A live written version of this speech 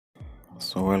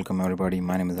So welcome everybody,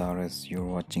 my name is RS, you're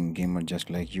watching Gamer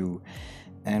Just Like You,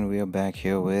 and we are back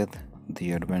here with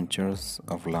the Adventures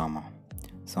of Llama.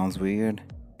 Sounds weird?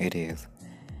 It is.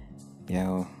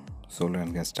 Yeah, so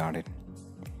let's get started.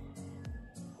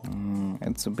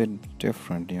 It's a bit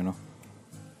different,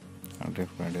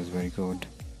 Different is very good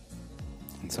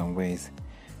in some ways.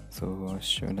 So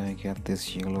should I get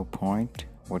this yellow point?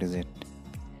 What is it?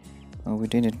 Oh, we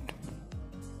did it.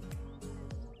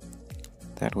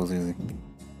 That was easy,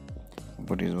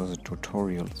 but it was a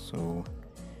tutorial, so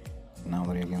now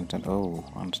that you can tell, oh,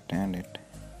 understand it.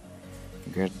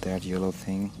 Get that yellow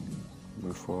thing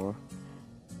before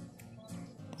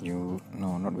you,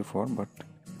 no, not before, but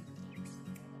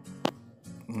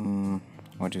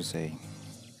what you say?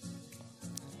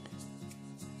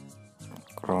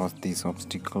 Cross these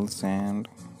obstacles and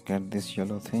get this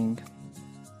yellow thing.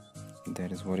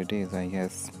 That is what it is, I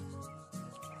guess.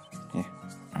 Yeah,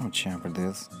 I'm a champ at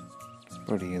this.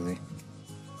 Pretty easy.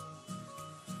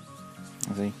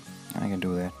 See, I can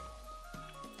do that.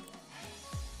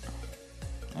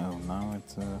 Oh, now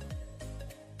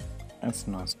it's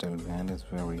not still bad. It's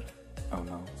very, oh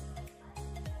no,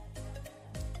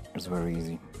 it's very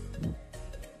easy.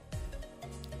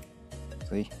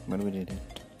 See, but we did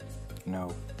it.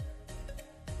 No.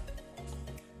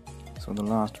 So the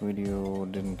last video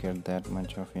didn't get that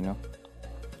much of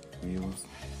views.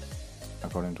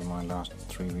 According to my last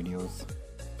 3 videos,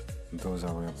 those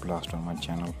are a blast on my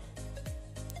channel,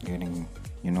 getting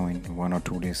in 1 or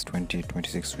 2 days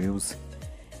 26 views,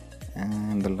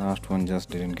 and the last one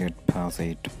just didn't get past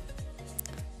 8.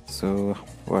 So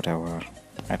whatever,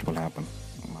 that will happen,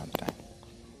 but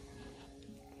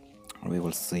we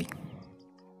will see.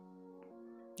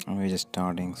 We're just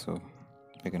starting, so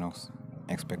we can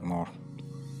expect more.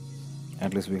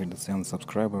 At least we hit the 7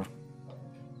 subscriber.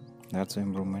 That's an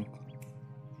improvement.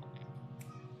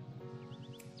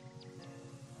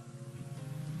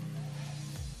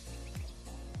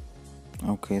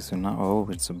 Okay, so now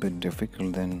it's a bit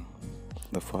difficult than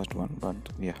the first one, but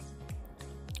yeah,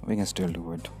 we can still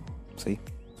do it. See?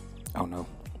 Oh no.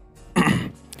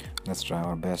 Let's try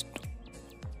our best.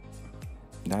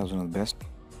 That was not the best.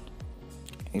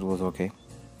 It was okay.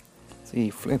 See,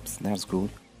 flips, that's cool.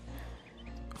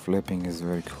 Flipping is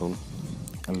very cool.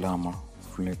 A llama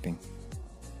flipping.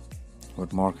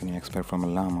 What more can you expect from a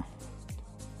llama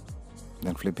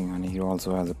than flipping? And he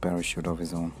also has a parachute of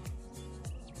his own,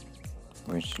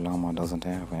 which llama doesn't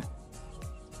have,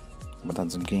 but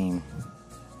that's a game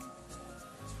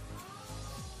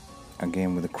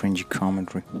with a cringy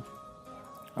commentary,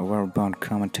 a well-bound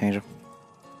commentator,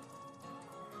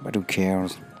 but who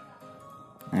cares?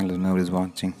 Unless nobody's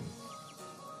watching.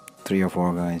 3 or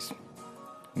 4 guys,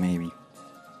 maybe,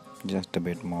 just a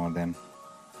bit more than.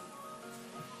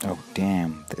 Oh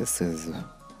damn, this is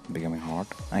becoming hard.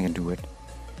 I can do it.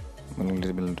 A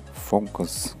little bit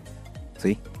focus.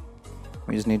 See,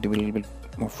 we just need to be a little bit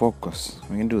more focused.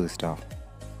 We can do this stuff.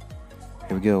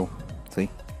 Here we go. See,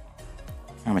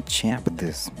 I'm a champ at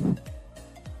this.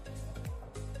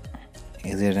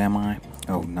 Is it, am I?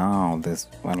 Oh, now this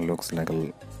one looks like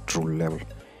a true level.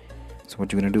 So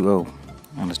what you gonna do? Oh,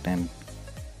 understand.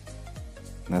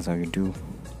 That's how you do.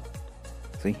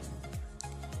 See,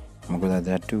 I'm good at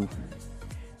that too.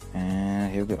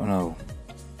 And here we go. Oh no,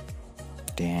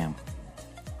 damn,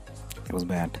 it was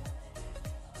bad.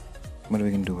 But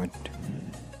we can do it.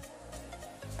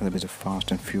 A little bit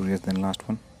fast and furious than last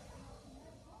one.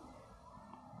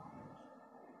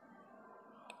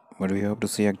 But we hope to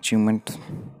see achievement.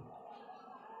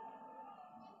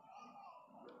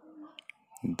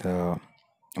 The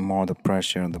more the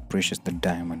pressure, the precious the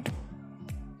diamond.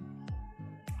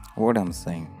 What I'm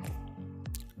saying,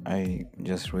 I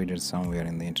just read it somewhere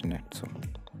in the internet, so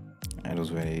it was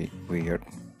very weird.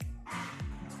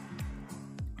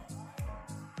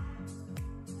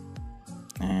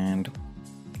 And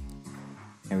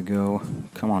here we go.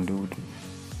 Come on, dude.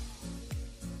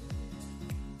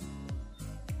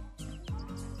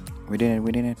 We did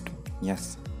it.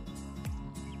 Yes.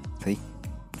 See?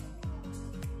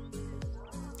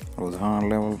 It was a hard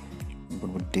level, but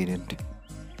we did it.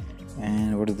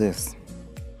 And what is this?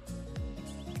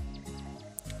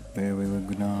 Where we were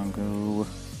gonna go?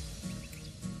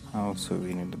 Also,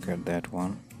 we need to get that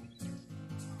one.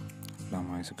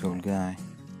 Llama is a cool guy.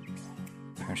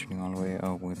 Parachuting all the way.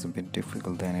 Oh, it's a bit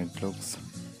difficult than it looks.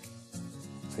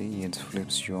 See, it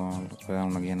flips you all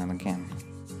around again and again.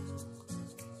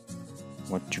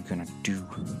 What you gonna do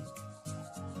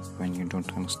when you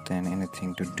don't understand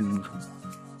anything to do?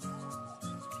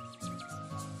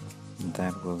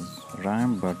 That was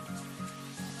rhyme, but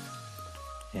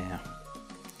yeah,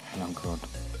 not good.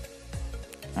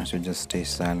 I should just stay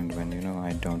silent when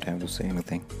I don't have to say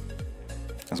anything.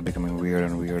 It's becoming weird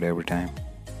and weird every time.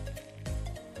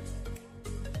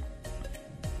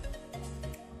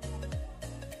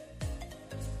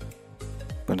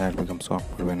 But that becomes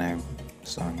awkward when I'm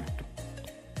silent.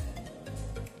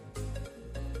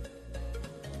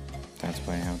 That's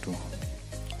why I have to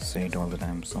say it all the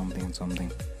time, something.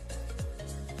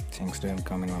 Things didn't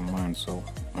come in my mind, so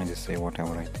I just say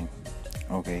whatever I think.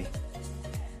 Okay,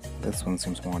 this one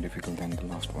seems more difficult than the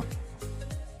last one.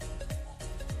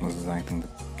 This is, I think,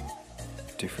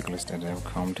 the difficultest that I've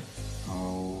come.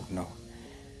 Oh no.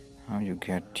 How you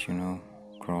get,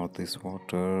 across this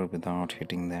water without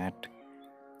hitting that?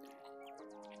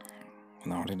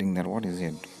 What is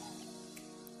it?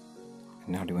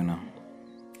 Not even a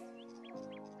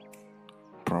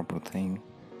proper thing.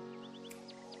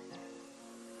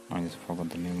 I just forgot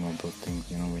the name of those things,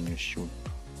 when you shoot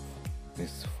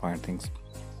these fire things.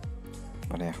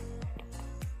 But yeah,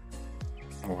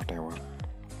 whatever.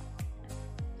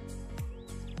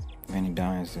 When he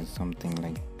dies, there's something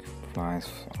like flies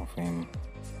off him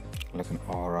like an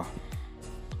aura,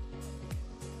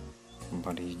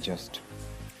 but he just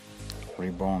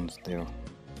reborns there.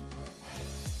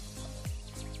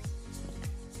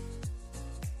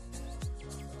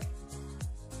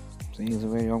 See, it's a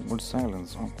very awkward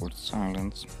silence,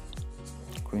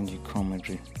 cringy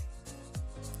commentary.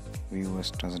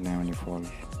 Viewers doesn't have any fault.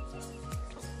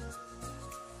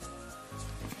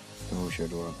 Who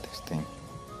should watch this thing?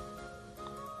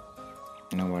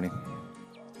 Nobody.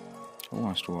 Who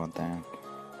wants to watch that?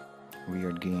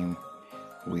 Weird game,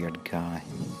 weird guy.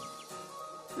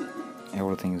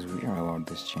 Everything is weird about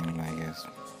this channel, I guess.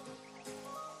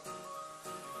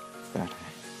 But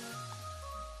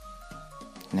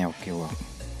never give up.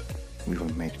 We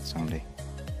will make it someday.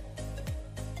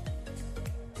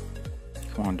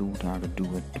 If you want to do it, I have to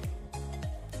do it.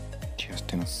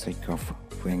 Just in the sake of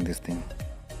winning this thing.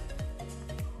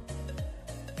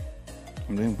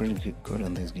 I'm doing pretty good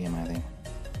on this game, I think.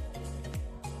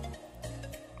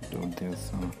 Dude, there's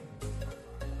some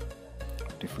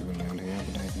difficult level here,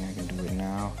 but I think I can do it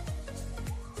now.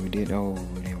 We did it.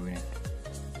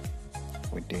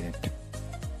 We did it.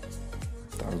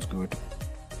 That was good.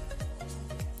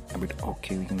 A bit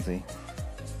okay, we can say.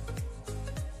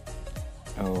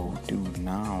 Oh, dude,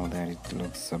 now that it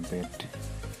looks a bit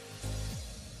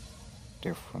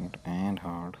different and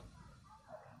hard.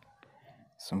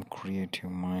 Some creative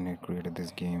mind had created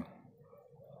this game.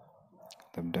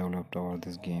 The developed all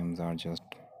these games are just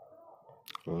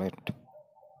lit.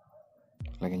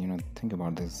 Like, think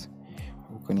about this.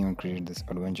 Who can even create this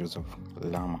Adventures of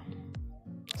Llama?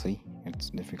 See, it's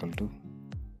difficult too.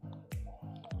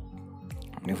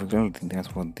 Difficulty,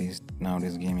 that's what these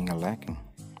nowadays gaming are lacking.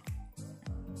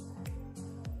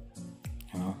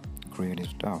 Creative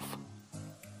stuff.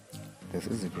 This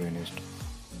is the creative stuff.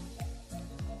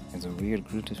 It's a weird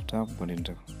creative stuff, but it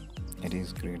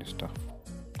is creative stuff.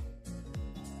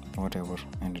 Whatever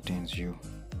entertains you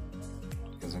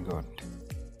is a god.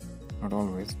 Not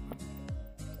always, but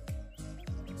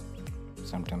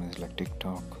sometimes it's like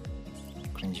TikTok,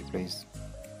 cringy place.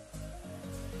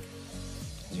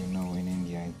 As you know, in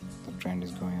India, the trend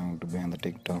is going on to ban the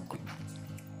TikTok.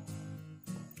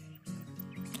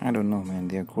 I don't know, man.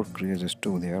 They are good creators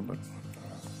too there, but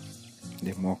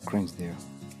they're more cringe there.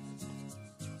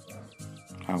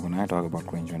 How can I talk about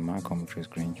cringe when my commentary is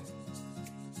cringe?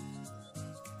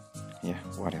 Yeah,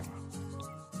 whatever.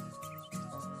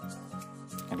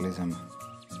 At least I'm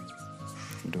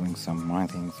doing some of my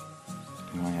things,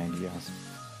 my ideas.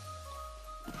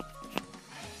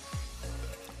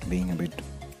 Being a bit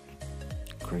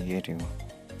creative.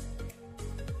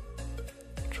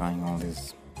 Trying all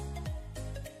these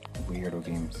weirdo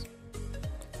games.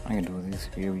 I can do this.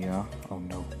 Here we are. Oh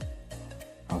no.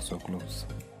 I was so close.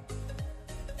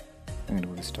 I can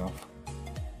do this stuff.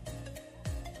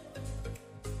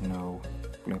 No,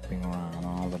 flipping around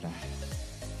all the time.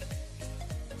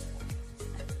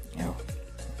 Yeah,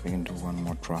 we can do one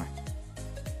more try.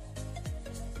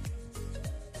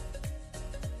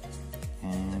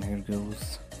 And here it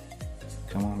goes.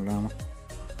 Come on, Llama.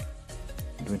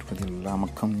 Do it for the Llama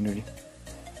community.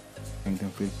 Make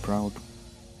them feel proud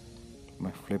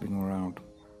by flipping around.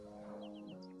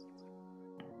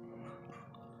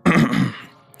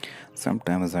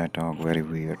 Sometimes I talk very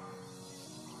weird,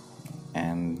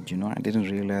 and I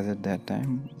didn't realize at that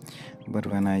time, but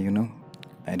when I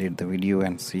edit the video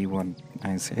and see what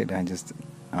I said, I just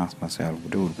asked myself,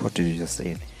 dude, what did you just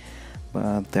say?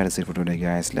 But that is it for today,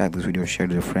 guys. Like this video, share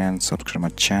with your friends, subscribe to my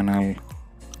channel.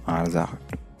 Arz out.